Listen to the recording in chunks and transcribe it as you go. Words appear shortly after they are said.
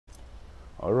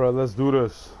Alright, let's do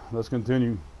this. Let's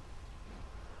continue.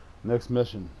 Next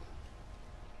mission.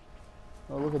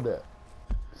 Oh, look at that.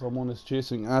 Someone is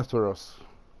chasing after us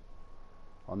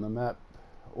on the map.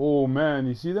 Oh man,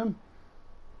 you see them?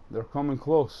 They're coming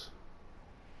close.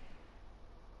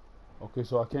 Okay,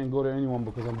 so I can't go to anyone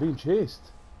because I'm being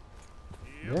chased.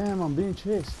 Yep. Damn, I'm being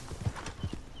chased.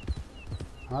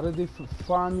 How did they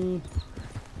find me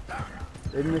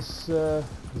in this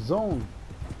zone?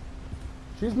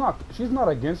 She's not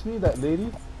against me, that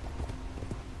lady.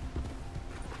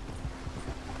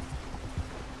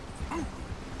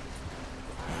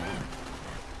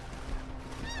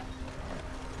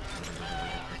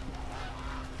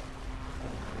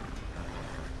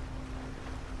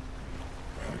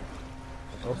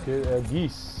 Okay,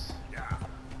 geese.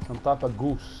 Some type of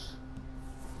goose.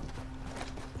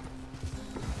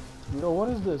 Yo, what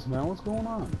is this, man? What's going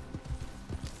on?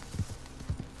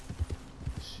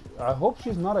 I hope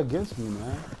she's not against me,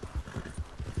 man.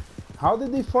 How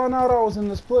did they find out I was in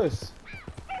this place?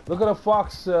 Look at a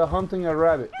fox hunting a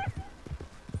rabbit.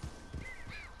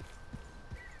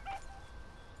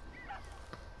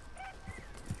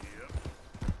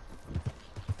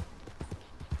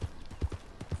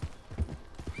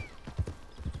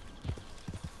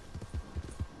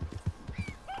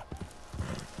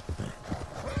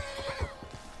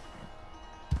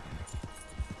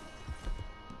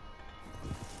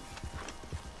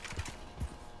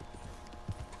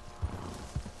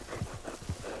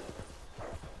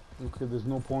 Okay, there's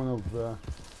no point of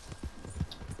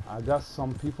I got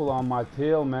some people on my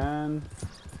tail, man.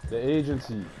 The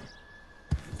agency.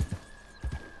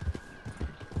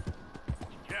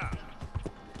 Yeah.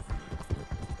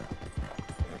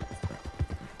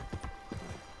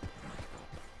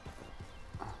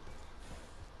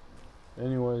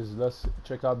 Anyways, let's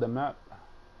check out the map.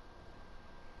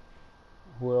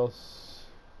 Who else?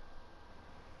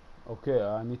 Okay,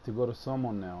 I need to go to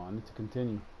someone now. I need to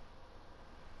continue.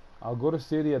 I'll go to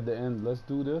city at the end. Let's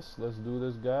do this. Let's do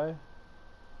this guy.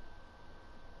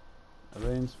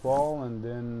 Rains fall, and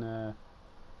then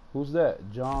who's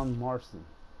that? John Marston.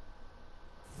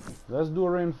 Let's do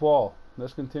rainfall.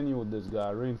 Let's continue with this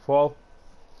guy. Rainfall.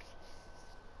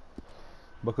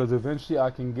 Because eventually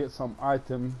I can get some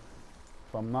item,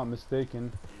 if I'm not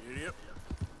mistaken. Yep.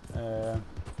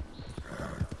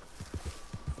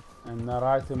 And that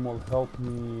item will help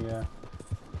me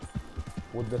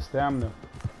with the stamina.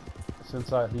 Since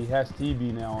he has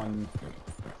TB now and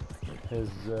his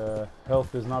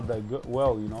health is not that good,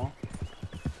 well, you know.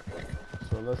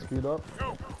 So let's speed up.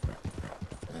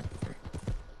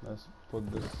 Let's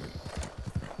put this.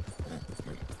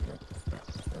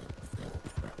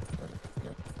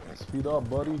 Speed up,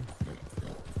 buddy.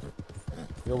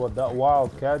 Yo, but that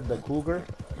wildcat, the cougar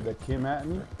that came at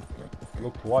me,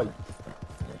 looked white.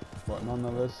 But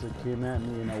nonetheless, it came at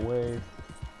me in a way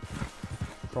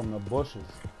from the bushes.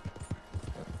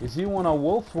 You see, when a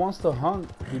wolf wants to hunt,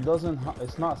 he doesn't hunt,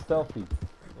 it's not stealthy.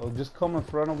 It'll just come in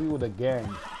front of you with a gang.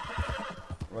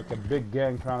 Like a big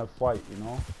gang trying to fight, you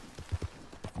know?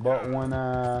 But when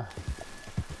a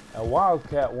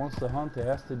wildcat wants to hunt, it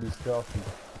has to be stealthy.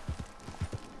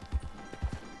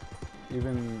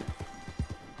 Even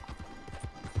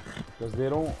because they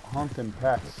don't hunt in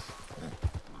packs.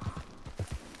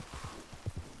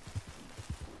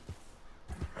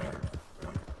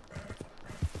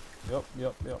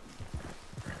 Yep.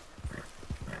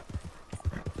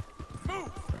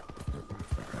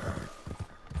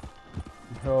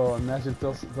 Oh, imagine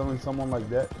telling someone like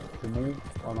that to move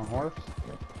on a horse.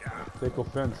 Take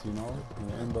offense, you know,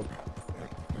 and end up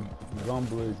gun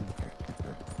blazing.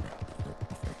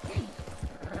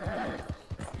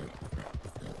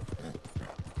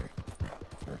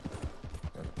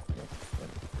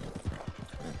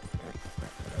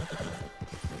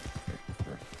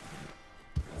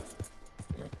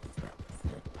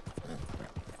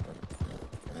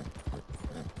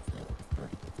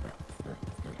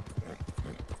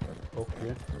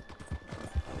 Okay.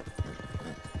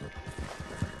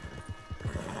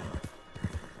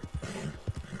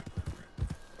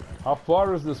 How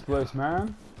far is this place,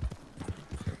 man?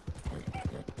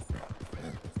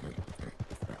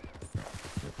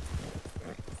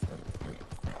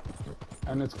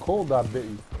 And it's cold, I bet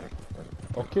you.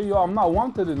 Okay, yo, I'm not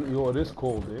wanted in. Yo, it is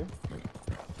cold, eh?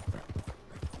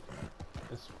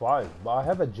 It's 5, but I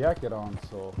have a jacket on,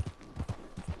 so.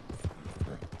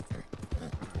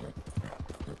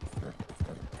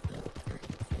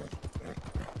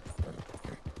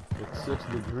 It's 6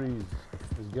 degrees.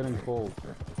 It's getting cold.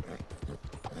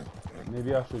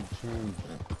 Maybe I should change.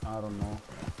 I don't know.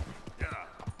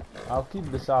 I'll keep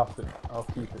this outfit. I'll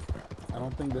keep it. And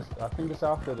don't think this. I think this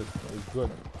outfit is good.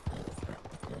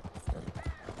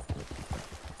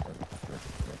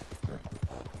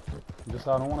 Just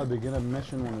I don't want to begin a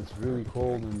mission when it's really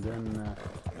cold and then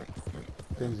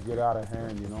things get out of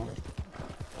hand, you know.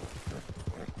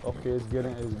 Okay, it's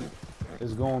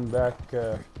going back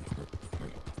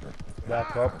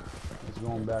back up. It's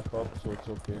going back up, so it's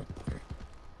okay.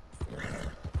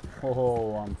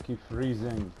 Oh, I'm keep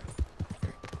freezing.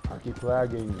 I keep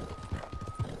lagging.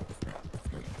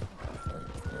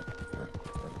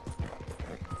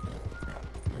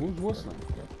 Who's whistling?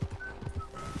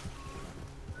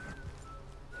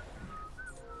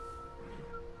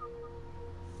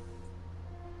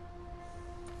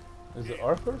 Is it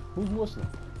Arthur? Who's whistling?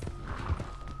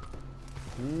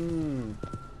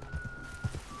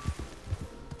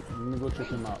 Let me go check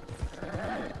him out.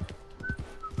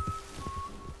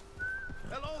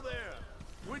 Hello there.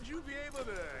 Would you be able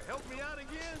to help me out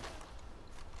again?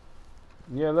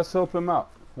 Yeah, let's help him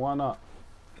out. Why not?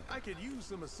 I could use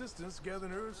some assistance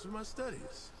gathering herbs for my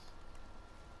studies.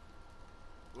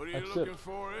 What are you That's looking it.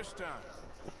 for this time?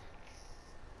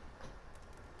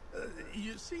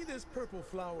 You see this purple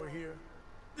flower here?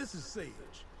 This is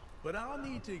sage, but I'll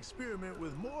need to experiment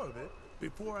with more of it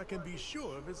before I can be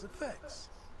sure of its effects.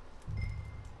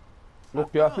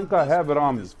 Okay, I think I have it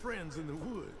on me. His friends in the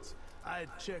woods. I'd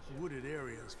check wooded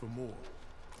areas for more.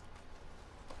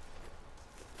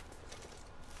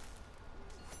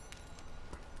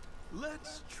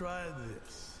 Let's try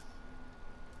this.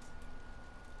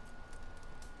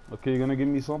 Okay, you're gonna give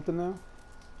me something now?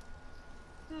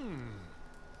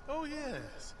 Oh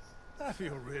yes, I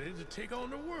feel ready to take on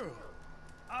the world.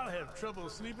 I'll have trouble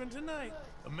sleeping tonight.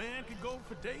 A man could go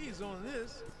for days on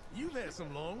this. You've had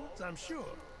some long ones, I'm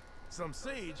sure. Some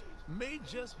sage may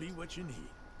just be what you need.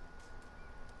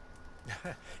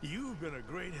 You've been a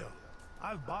great help.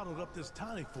 I've bottled up this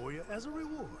tonic for you as a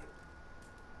reward.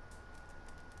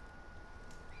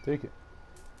 Take it.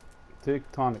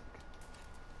 Take tonic.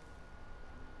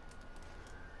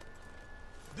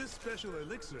 This special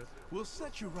elixir will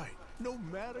set you right, no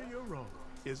matter your wrong.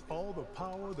 Is all the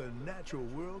power the natural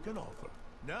world can offer.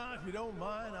 Now, if you don't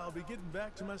mind, I'll be getting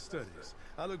back to my studies.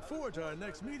 I look forward to our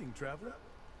next meeting, traveler.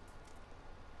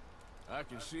 I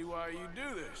can see why you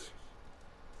do this.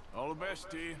 All the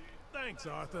best to you. Thanks,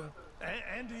 Arthur.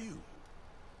 And to you.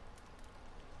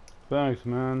 Thanks,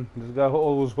 man. This guy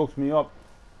always hooks me up.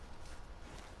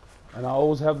 And I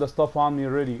always have the stuff on me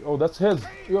ready. Oh, that's his.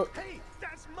 Yo. Hey,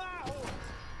 that's my horse!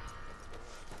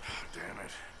 Damn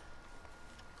it.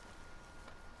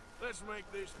 Let's make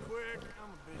this quick.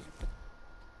 I'm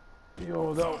busy.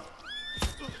 Yo, that.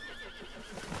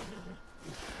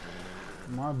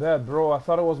 My bad, bro. I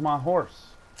thought it was my horse.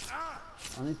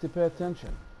 I need to pay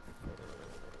attention.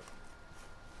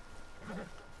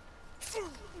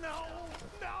 No,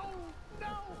 no,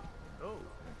 no! Oh,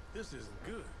 this isn't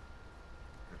good.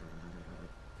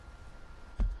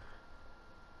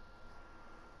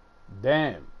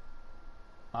 Damn.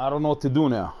 I don't know what to do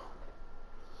now.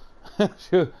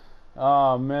 Shoot.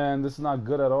 Oh, man. This is not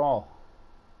good at all.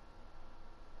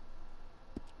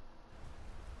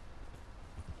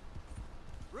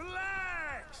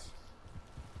 Relax!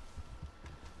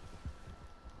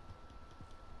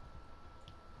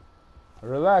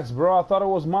 Relax, bro. I thought it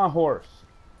was my horse.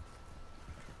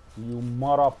 You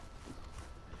mud up.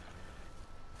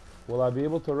 Will I be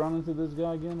able to run into this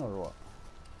guy again or what?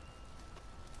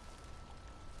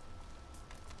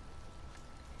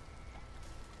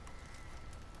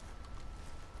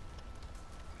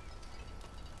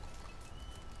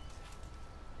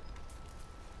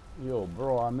 Yo,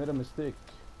 bro, I made a mistake.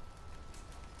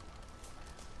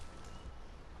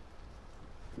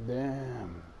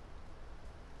 Damn.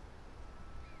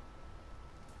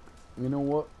 You know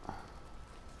what?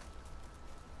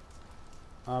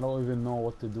 I don't even know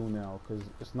what to do now, because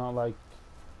it's not like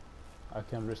I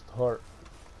can restart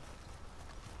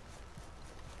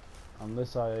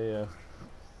unless I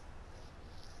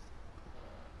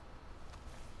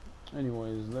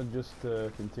anyways, let's just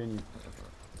continue.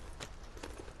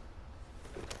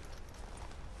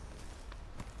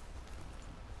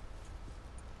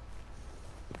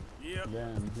 Yep.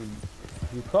 Damn,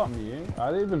 he caught me, eh?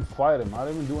 I didn't even fight him. I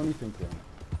didn't even do anything to him.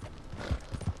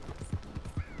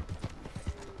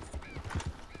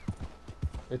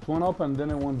 It went up and then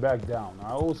it went back down.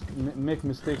 I always make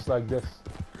mistakes like this.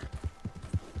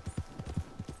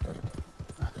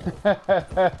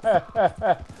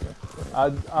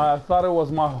 I thought it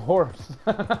was my horse.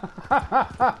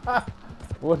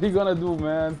 What are you gonna do,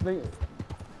 man?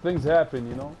 Things happen,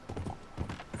 you know?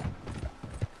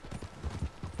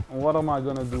 What am I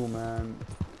gonna do, man?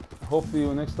 Hopefully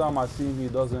next time I see him, he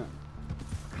doesn't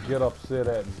get upset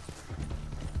at me.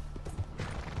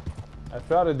 I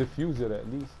try to defuse it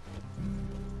at least.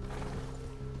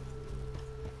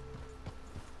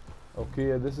 Okay,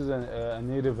 yeah, this is a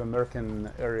Native American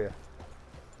area.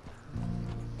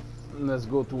 Let's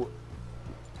go to it.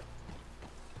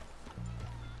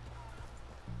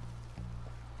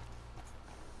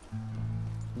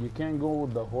 You can't go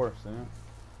with the horse, eh?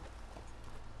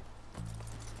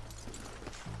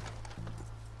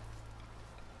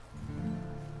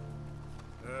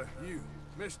 You,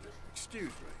 mister, excuse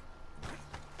me.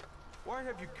 Why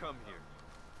have you come here?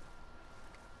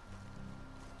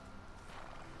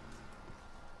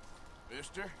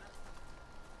 Mister?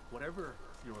 Whatever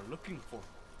you're looking for,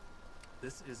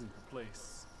 this isn't the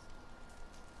place.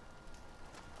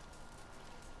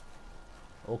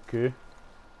 Okay.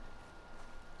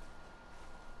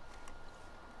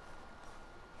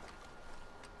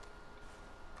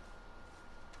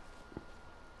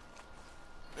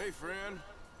 Hey, friend.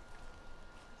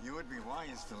 You would be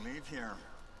wise to leave here.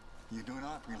 You do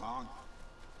not belong.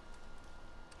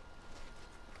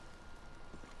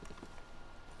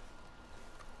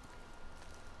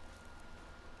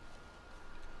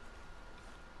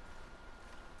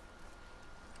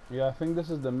 Yeah, I think this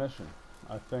is the mission.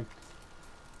 I think.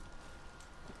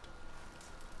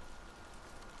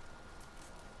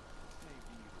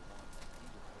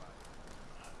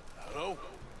 Hello?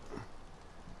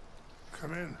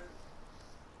 Come in.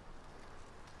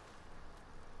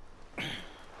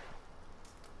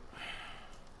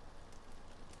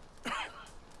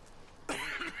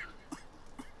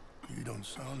 You don't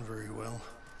sound very well.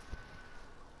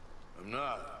 I'm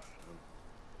not.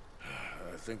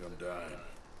 I think I'm dying.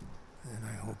 And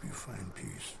I hope you find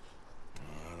peace.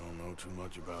 I don't know too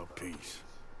much about peace.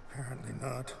 Apparently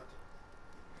not.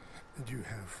 Did you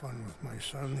have fun with my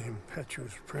son, the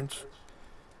impetuous prince?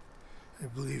 I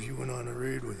believe you went on a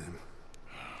raid with him.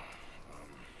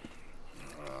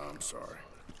 I'm sorry.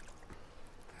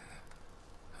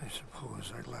 I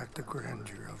suppose I lack the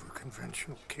grandeur of a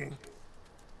conventional king.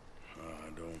 I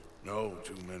don't know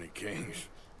too many kings.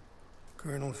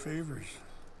 Colonel Favors,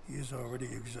 he has already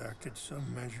exacted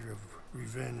some measure of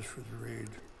revenge for the raid.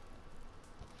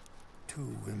 2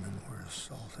 women were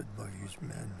assaulted by his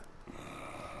men.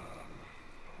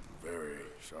 Very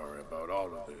sorry about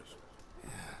all of this.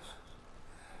 Yes.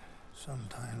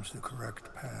 Sometimes the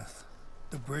correct path,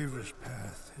 the bravest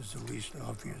path, is the least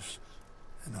obvious,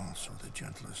 and also the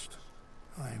gentlest.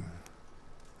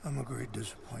 I'm a great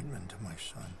disappointment to my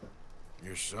son.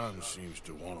 Your son seems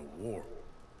to want a war.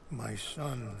 My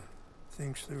son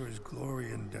thinks there is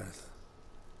glory in death.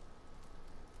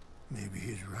 Maybe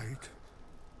he's right,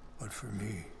 but for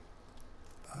me,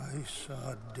 I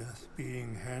saw death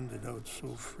being handed out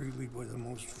so freely by the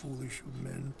most foolish of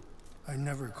men. I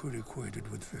never could equate it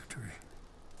with victory.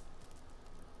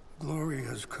 Glory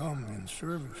has come in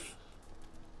service.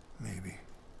 Maybe.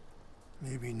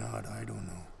 Maybe not, I don't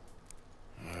know.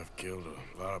 I've killed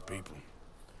a lot of people.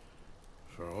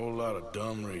 For a whole lot of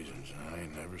dumb reasons. I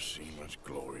ain't never seen much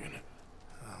glory in it.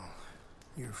 Well,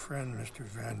 your friend, Mr.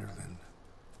 Vanderlyn,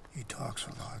 he talks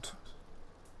a lot.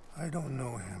 I don't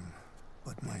know him,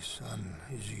 but my son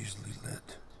is easily led.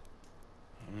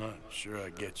 I'm not sure I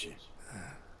get you.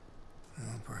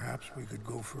 Well, perhaps we could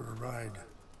go for a ride.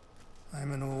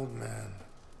 I'm an old man.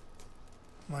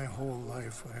 My whole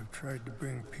life I have tried to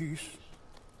bring peace.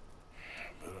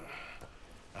 But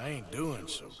I ain't doing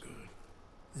so good.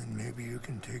 Then maybe you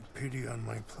can take pity on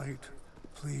my plight.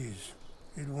 Please,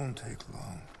 it won't take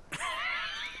long.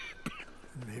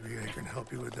 Maybe I can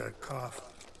help you with that cough.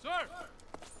 Sir!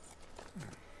 I'm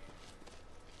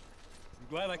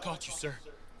glad I caught you, sir.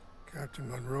 Captain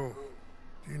Monroe,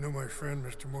 do you know my friend,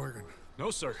 Mr. Morgan? No,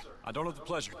 sir. I don't have the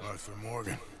pleasure. Arthur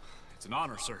Morgan. It's an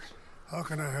honor, sir. How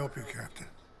can I help you, Captain?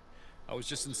 I was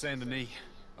just in Saint Denis.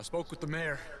 I spoke with the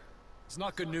mayor. It's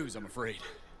not good news, I'm afraid.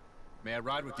 May I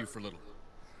ride with you for a little?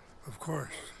 Of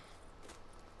course.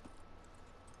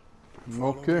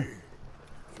 Okay.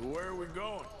 So where are we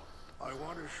going? I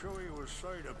want to show you a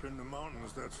site up in the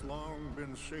mountains that's long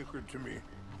been sacred to me.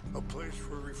 A place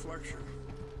for reflection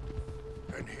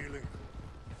and healing.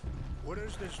 What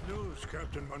is this news,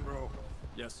 Captain Monroe?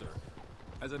 Yes, sir.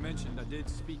 As I mentioned, I did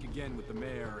speak again with the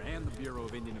mayor and the Bureau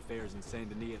of Indian Affairs in Saint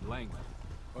Denis at length.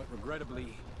 But regrettably,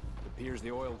 it appears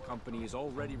the oil company has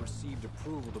already received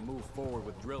approval to move forward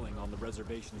with drilling on the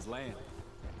reservation's land.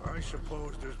 I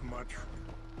supposed as much.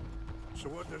 So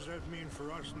what does that mean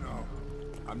for us now?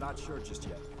 I'm not sure just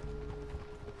yet.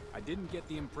 I didn't get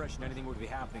the impression anything would be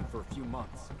happening for a few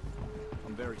months.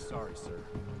 I'm very sorry, sir.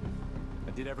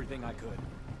 I did everything I could.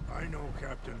 I know,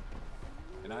 Captain.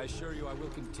 And I assure you I will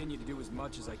continue to do as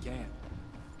much as I can.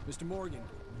 Mr. Morgan,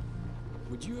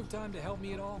 would you have time to help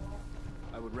me at all?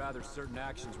 I would rather certain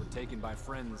actions were taken by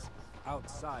friends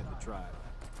outside the tribe.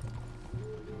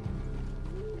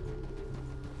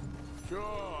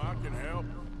 Sure, I can help.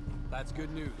 That's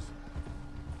good news.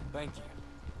 Thank you.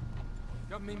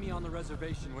 Come meet me on the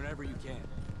reservation whenever you can.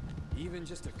 Even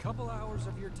just a couple hours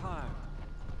of your time.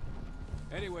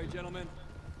 Anyway, gentlemen,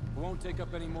 we won't take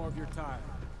up any more of your time.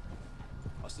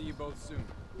 I'll see you both soon.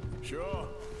 Sure.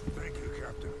 Thank you,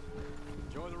 Captain.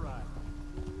 Enjoy the ride.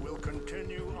 We'll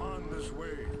continue on this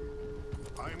way.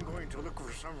 I'm going to look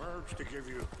for some herbs to give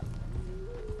you.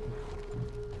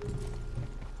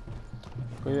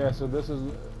 Okay, yeah, so this is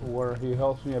where he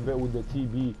helps me a bit with the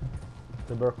TB,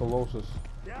 tuberculosis.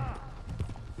 Yeah.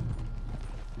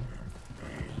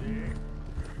 Easy.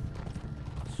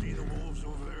 See the wolves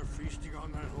over there feasting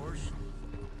on that horse?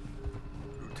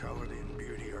 Brutality and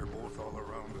beauty are both all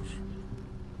around us.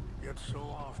 Yet so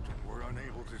often we're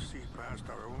unable to see past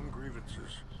our own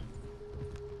grievances.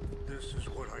 This is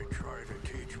what I try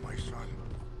to teach my son.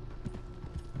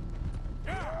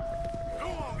 Yeah! Go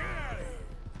on, get out of here!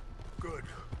 Good.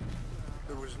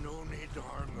 There was no need to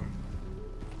harm them.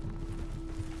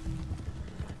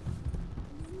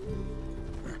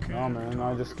 No, man,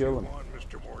 I just kill him.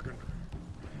 Mr. Morgan.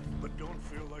 But don't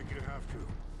feel like you have to.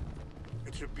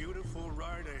 It's a beautiful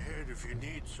ride ahead if you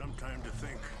need some time to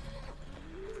think.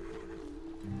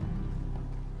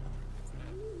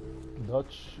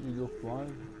 Dutch Eagle Fly.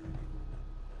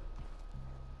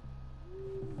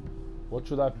 What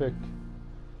should I pick?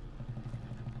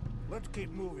 Let's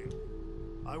keep moving.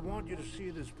 I want you to see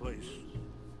this place.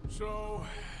 So,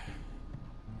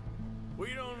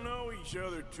 we don't know each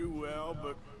other too well,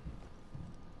 but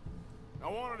I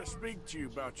wanted to speak to you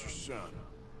about your son.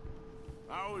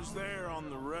 I was there on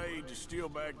the raid to steal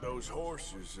back those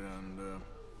horses, and,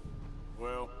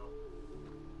 well,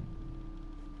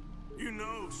 you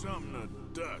know something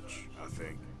of Dutch, I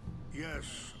think.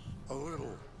 Yes, a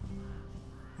little.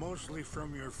 Mostly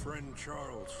from your friend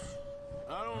Charles.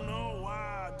 I don't know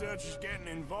why Dutch is getting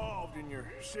involved in your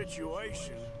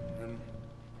situation, and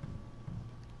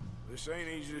this ain't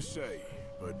easy to say,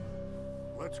 but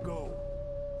Let's go.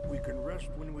 We can rest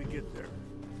when we get there.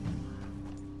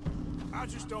 I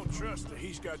just don't trust that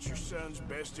he's got your son's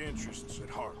best interests at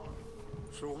heart.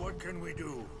 So what can we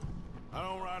do? I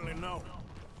don't rightly know.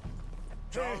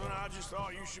 Charles and I just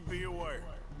thought you should be aware.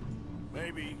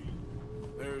 Maybe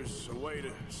there's a way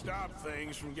to stop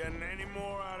things from getting any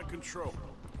more out of control.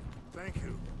 Thank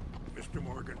you, Mr.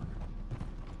 Morgan.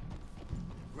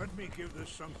 Let me give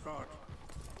this some thought.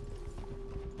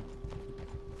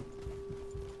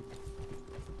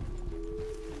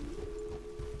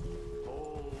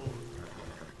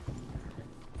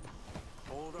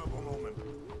 Hold up a moment.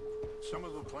 Some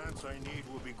of the plants I need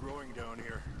will be growing down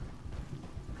here.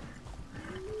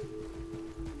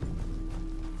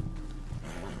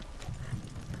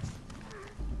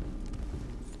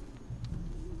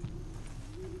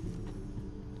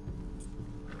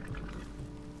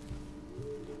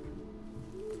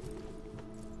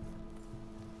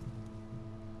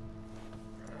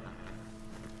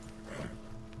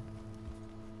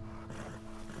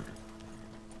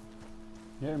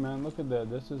 Yeah, man, look at that.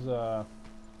 This is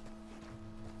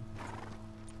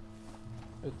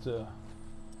it's it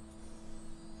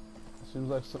seems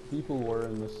like some people were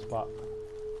in this spot.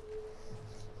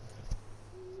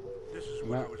 This is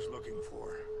what I was looking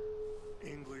for.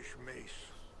 English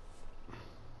mace.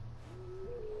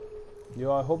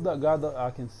 Yo, I hope that guy that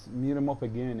I can meet him up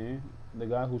again, eh? The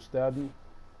guy who stabbed me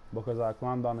because I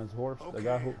climbed on his horse. Okay. The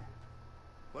guy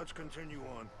Let's continue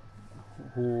on.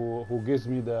 who gives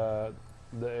me the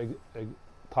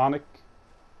tonic.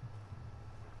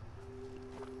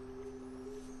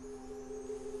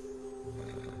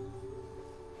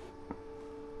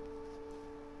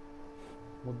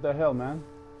 What the hell, man?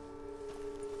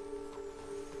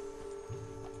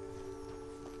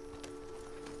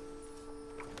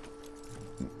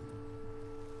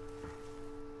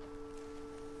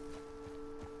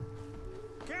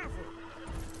 Careful!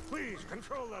 Please,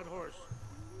 control that horse.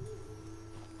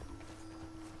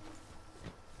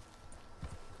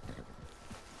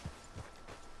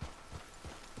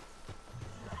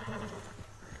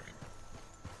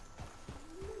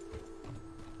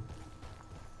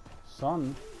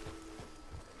 Son?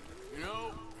 You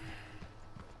know,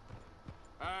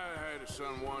 I had a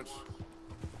son once,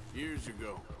 years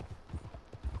ago.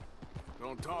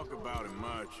 Don't talk about him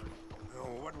much.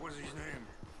 Oh, what was his name?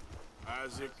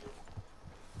 Isaac.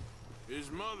 His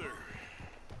mother,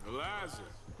 Eliza,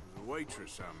 was a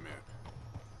waitress I met.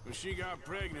 When she got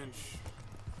pregnant,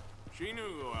 she knew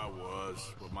who I was,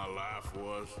 what my life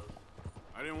was.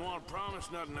 I I didn't want to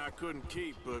promise nothing I couldn't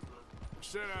keep, but I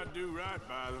said I'd do right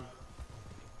by them.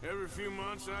 Every few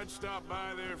months, I'd stop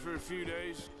by there for a few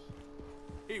days.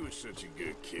 He was such a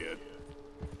good kid.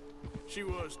 She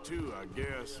was too, I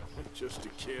guess. Just a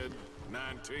kid,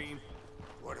 19.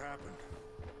 What happened?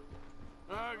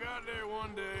 I got there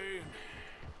one day and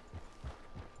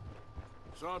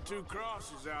saw 2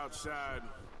 crosses outside.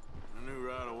 I knew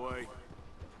right away.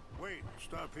 Wait,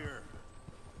 stop here.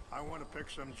 I want to pick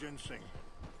some ginseng.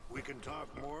 We can talk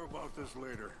more about this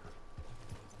later.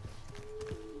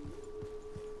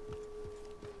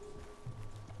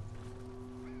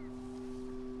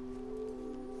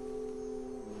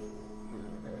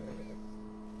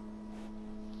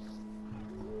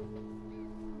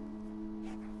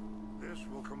 This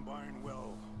will combine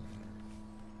well.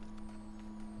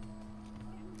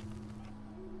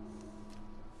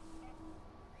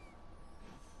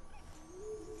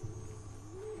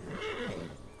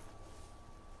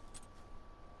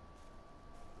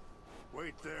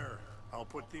 Wait there. I'll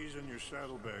put these in your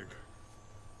saddlebag.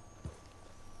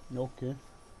 Okay.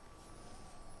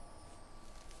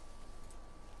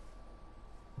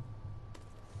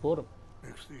 Put 'em.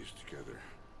 Mix these together.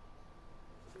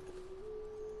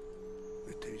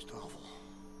 They taste awful,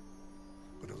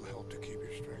 but it'll help to keep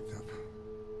your strength up.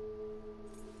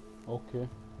 Okay.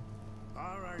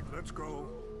 All right, let's go.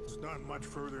 It's not much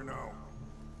further now.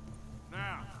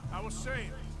 Now, I was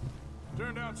saying,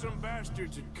 turned out some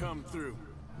bastards had come through.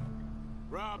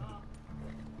 Robbed them.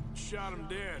 Shot him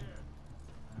dead.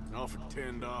 And offered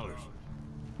 $10.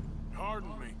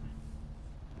 Hardened me.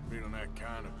 Feeling that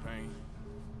kind of pain.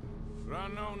 But I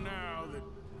know now that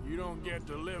you don't get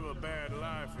to live a bad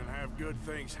life and have good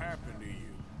things happen to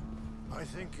you. I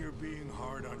think you're being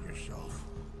hard on yourself.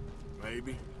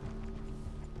 Maybe.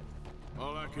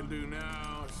 All I can do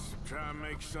now is try and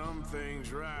make some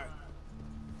things right.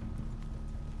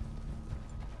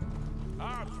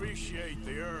 I appreciate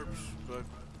the herbs, but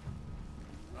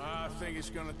I think it's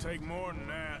gonna take more than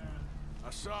that. I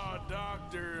saw a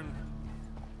doctor and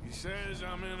he says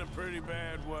I'm in a pretty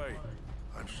bad way.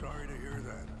 I'm sorry to hear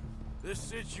that. This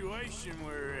situation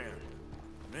we're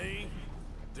in, me,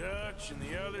 Dutch, and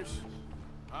the others,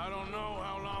 I don't know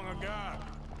how long I got,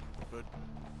 but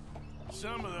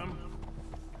some of them,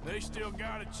 they still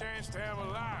got a chance to have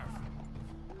a life.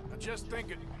 I just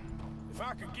think if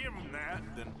I could give them that,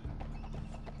 then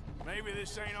maybe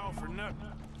this ain't all for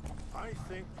nothing. I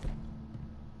think...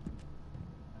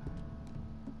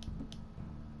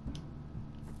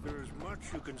 There's much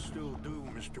you can still do,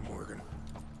 Mr. Morgan.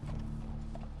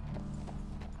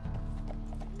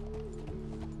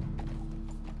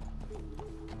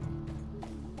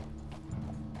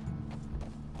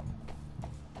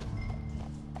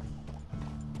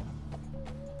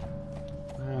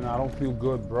 Man, I don't feel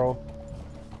good, bro.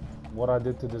 What I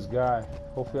did to this guy.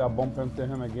 Hopefully I bump into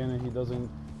him again and he doesn't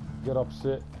get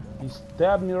upset. He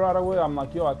stabbed me right away. I'm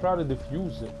like, yo, I tried to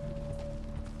defuse it.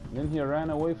 Then he ran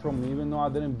away from me even though I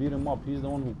didn't beat him up. He's the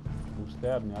one who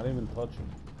stabbed me. I didn't even touch him.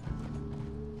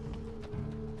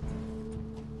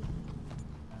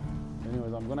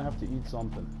 Anyways, I'm gonna have to eat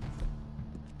something.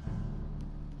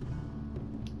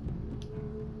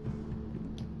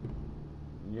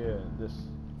 Yeah, this.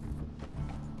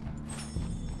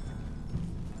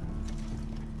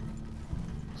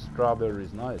 Strawberry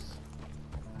is nice.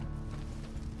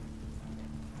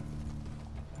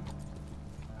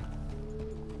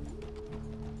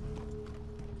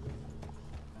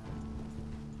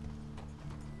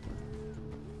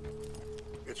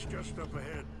 It's just up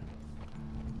ahead.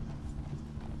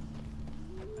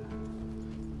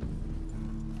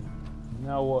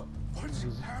 Now what?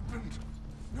 What's happened?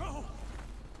 No!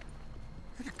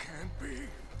 It can't be.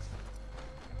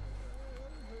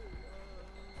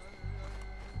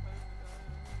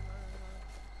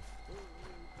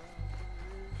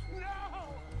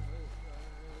 No!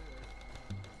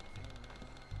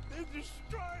 They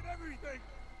destroyed everything!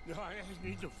 I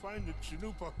need to find the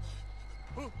Chanupa.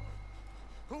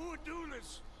 Who would do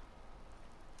this?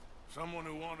 Someone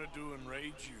who wanted to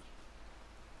enrage you.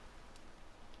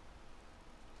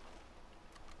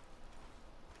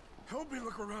 Help me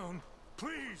look around,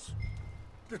 please.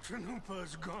 The Chanupa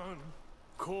is gone.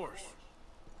 Of course.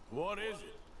 What is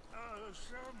it? The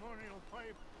ceremonial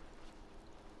pipe.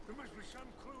 There must be some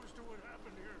clues to what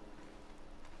happened here.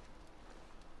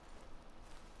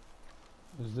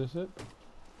 Is this it?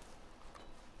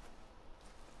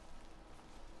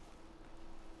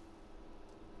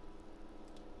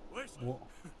 Listen. What?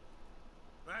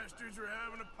 Bastards are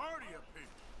having a party up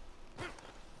here.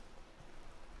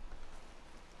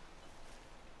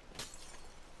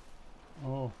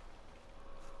 Oh.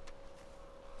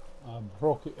 I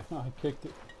broke it. I kicked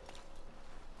it.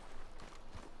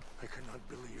 I cannot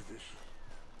believe this.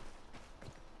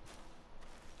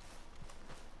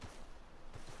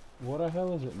 What the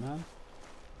hell is it, man?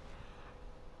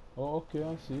 Oh, okay,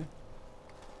 I see.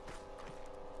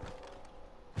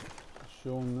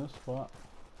 Showing this spot.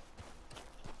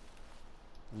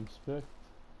 Inspect.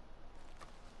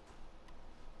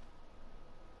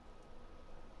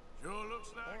 Sure looks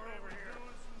like they were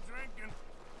doing some drinking.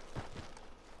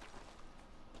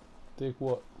 Take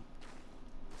what?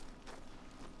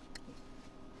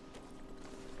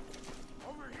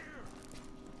 Over here!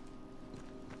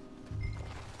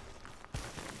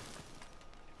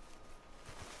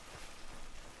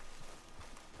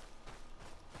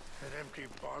 An empty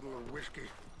bottle of whiskey.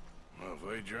 Well, if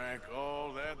they drank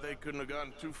all that, they couldn't have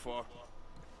gotten too far.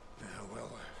 Yeah, well,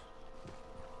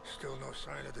 still no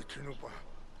sign of the Chanupa.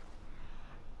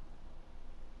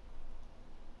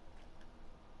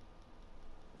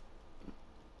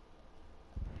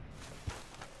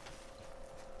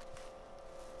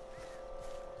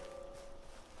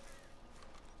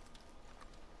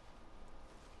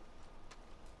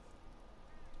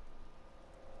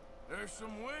 There's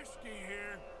some whiskey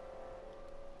here.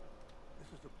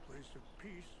 This is a place of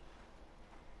peace.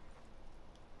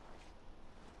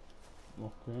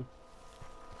 Okay.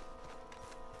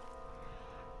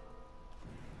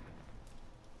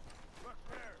 Look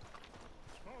there!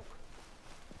 Smoke!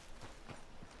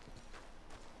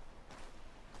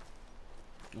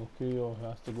 Okay, yo,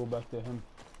 has to go back to him.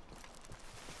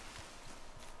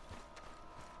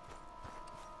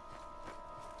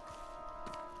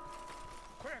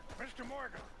 Quick, Mr.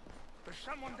 Morgan! There's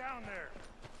someone down there!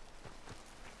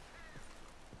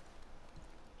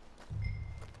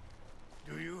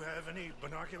 Do you have any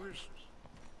binoculars?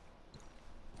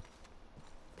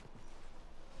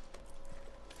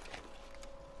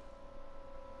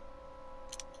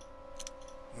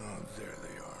 Oh, there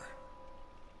they are.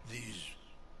 These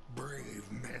brave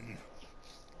men.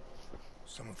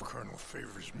 Some of Colonel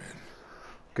Favor's men.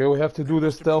 Okay, we have to do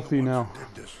this Must have been the stealthy ones now. who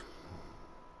did this.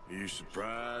 Are you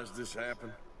surprised this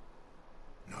happened?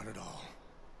 Not at all.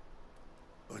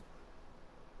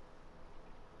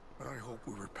 But I hope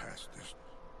we were past this.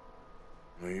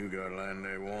 Well, you got land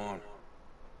they want.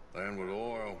 Land with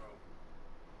oil.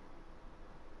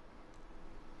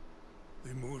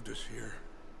 They moved us here.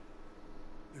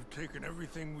 They've taken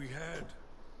everything we had.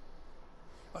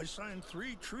 I signed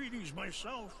 3 treaties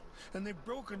myself, and they've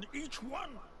broken each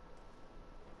one.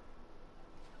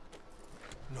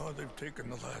 Now they've taken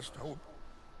the last hope.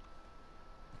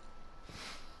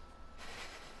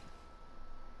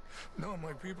 Now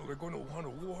my people are going to want a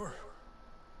war.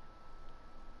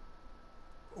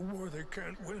 A war they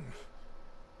can't win.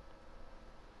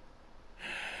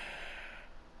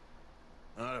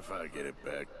 Not if I get it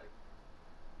back.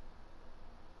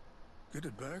 Get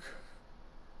it back?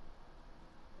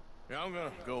 Yeah, I'm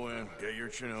gonna go in, get your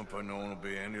Chanupa, no one will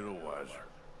be any the wiser.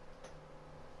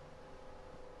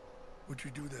 Would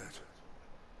you do that?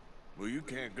 Well, you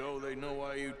can't go, they know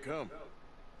why you'd come.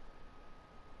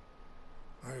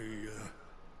 I,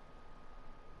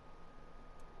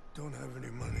 don't have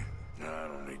any money. No, I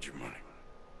don't need your money.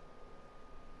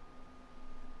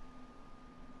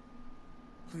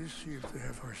 Please see if they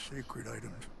have our sacred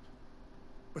items.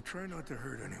 But try not to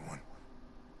hurt anyone.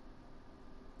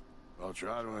 I'll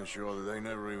try to ensure that they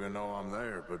never even know I'm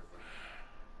there, but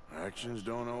actions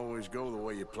don't always go the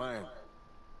way you plan.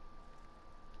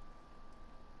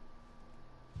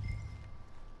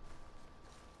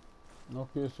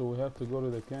 Okay, so we have to go to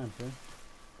the camp, eh?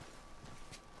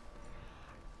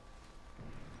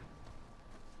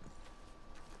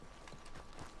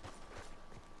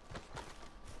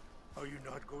 Are you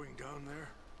not going down there?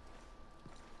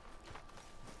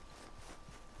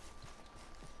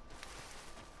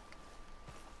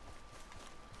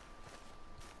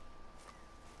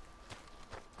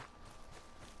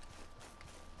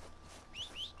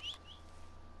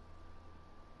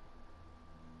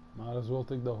 Might as well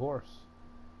take the horse.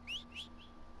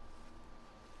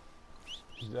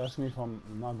 He's asking me if I'm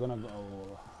not gonna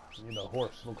go. I need a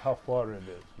horse. Look how far it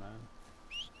is, man.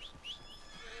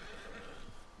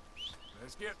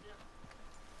 Let's get...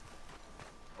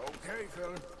 Okay,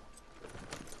 fella.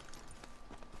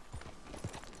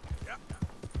 Yeah.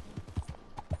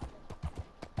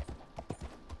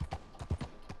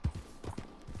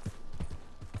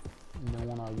 And then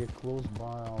when I get close by,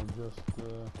 I'll just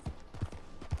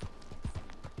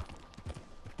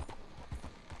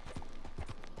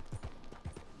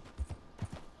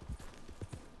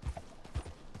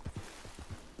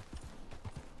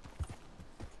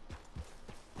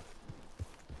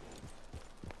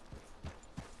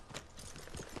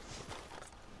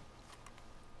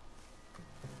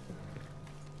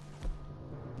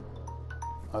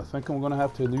I think I'm gonna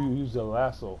have to use the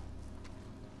lasso.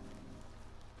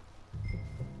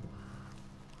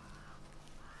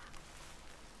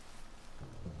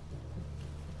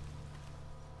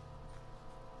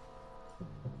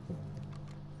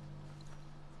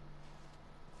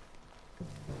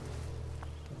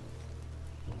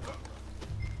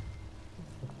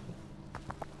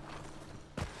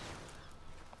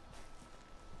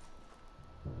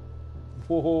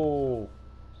 Whoa!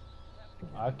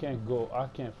 I can't go. I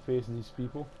can't face these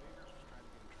people.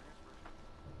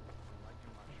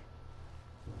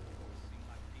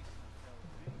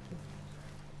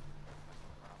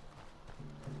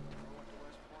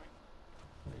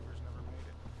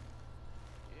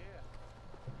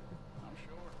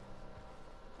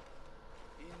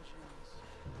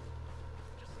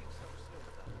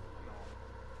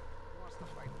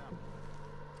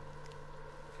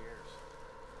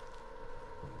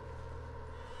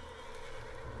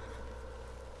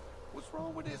 What's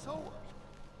wrong with this horse?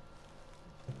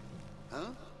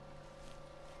 Huh?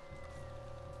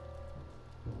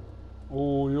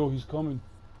 Oh, yo, he's coming.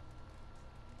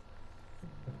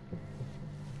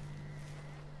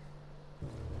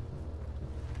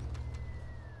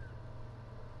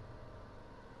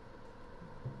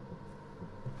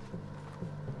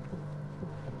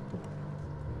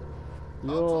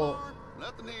 Yo.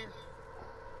 Nothing here.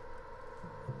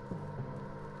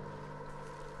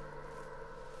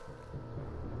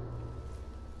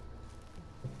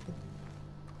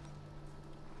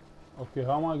 Okay,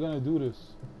 how am I gonna do this?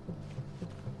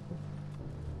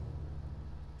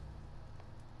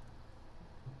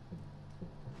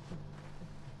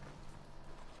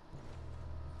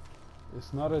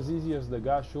 It's not as easy as the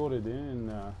guy showed it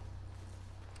in.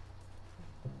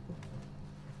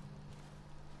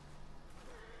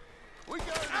 We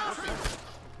got it.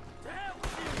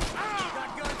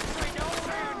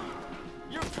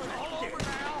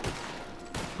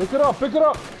 Pick it up, pick it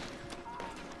up!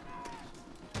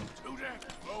 Do that,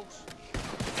 close.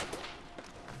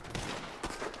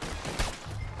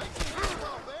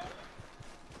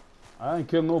 I ain't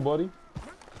kill nobody.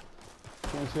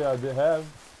 Can't say I did have.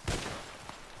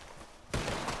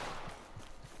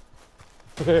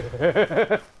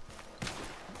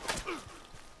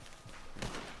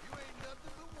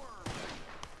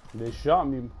 They shot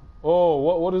me. Oh,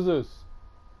 what is this?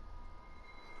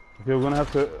 Okay, we're gonna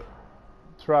have to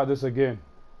try this again.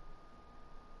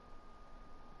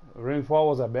 Rainfall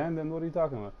was abandoned? What are you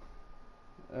talking about?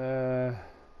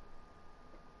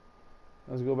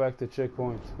 Let's go back to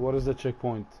checkpoint. What is the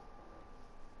checkpoint?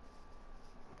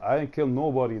 I didn't kill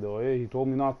nobody though, eh? He told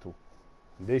me not to.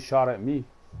 They shot at me.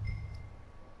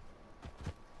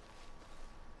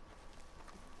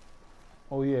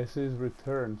 Oh yeah, it says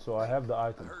return, so I have the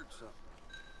item. I heard something.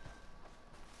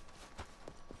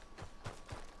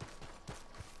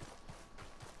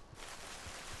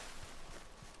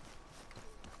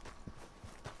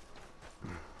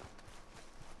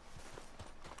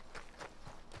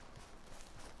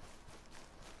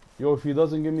 Yo, if he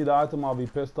doesn't give me the item, I'll be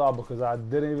pissed off because I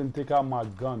didn't even take out my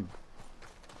gun.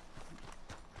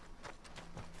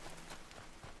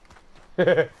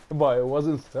 But it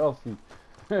wasn't stealthy.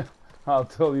 I'll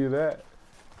tell you that.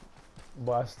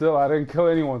 But still, I didn't kill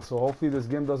anyone, so hopefully this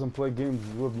game doesn't play games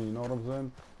with me, you know what I'm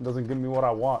saying? It doesn't give me what I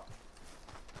want.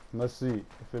 Let's see.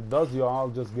 If it does, yo, I'll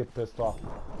just get pissed off.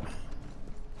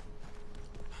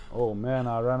 Oh man,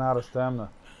 I ran out of stamina.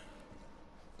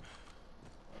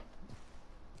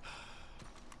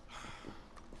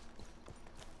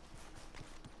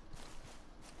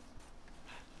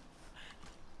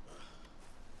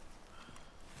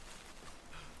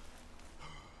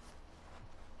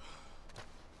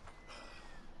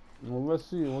 Well, let's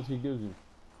see what he gives you.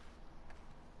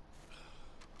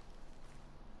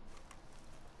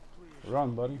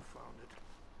 Run, buddy.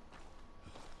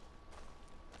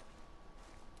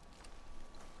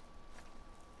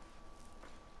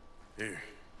 Here.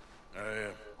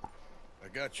 I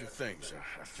got your things,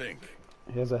 I think.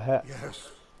 He has a hat.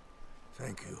 Yes.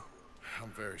 Thank you.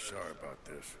 I'm very sorry about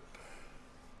this.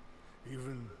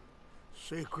 Even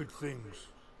sacred things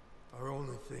are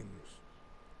only things.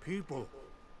 People,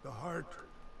 the heart,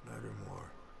 matter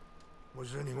more.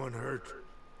 Was anyone hurt?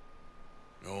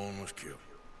 No one was killed.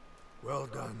 Well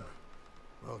done.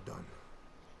 Well done.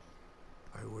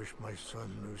 I wish my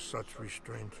son knew such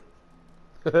restraint.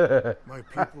 My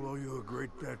people owe you a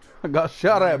great debt. I got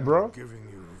shot at, bro. I'm giving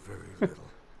you very little.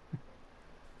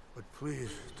 But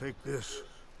please, take this.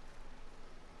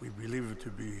 We believe it to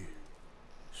be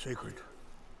sacred.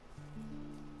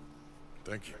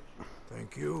 Thank you.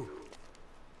 Thank you.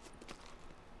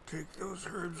 Take those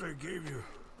herbs I gave you,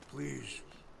 please.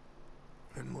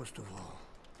 And most of all,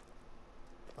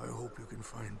 I hope you can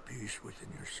find peace within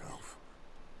yourself.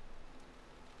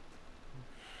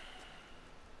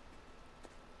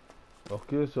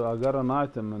 Okay, so I got an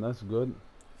item and that's good.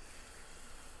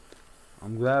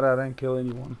 I'm glad I didn't kill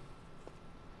anyone.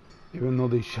 Even though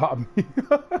they shot me.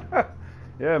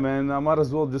 Yeah, man, I might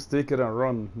as well just take it and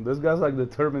run. This guy's like the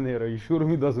Terminator. You shoot him,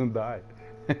 he doesn't die.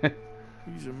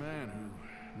 He's a man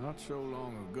who, not so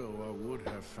long ago, I would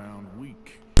have found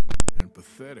weak and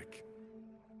pathetic.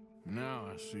 Now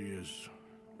I see as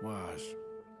wise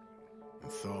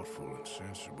and thoughtful and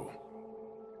sensible.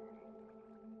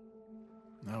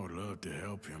 I would love to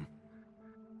help him.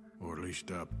 Or at least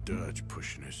stop Dutch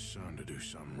pushing his son to do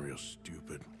something real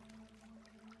stupid.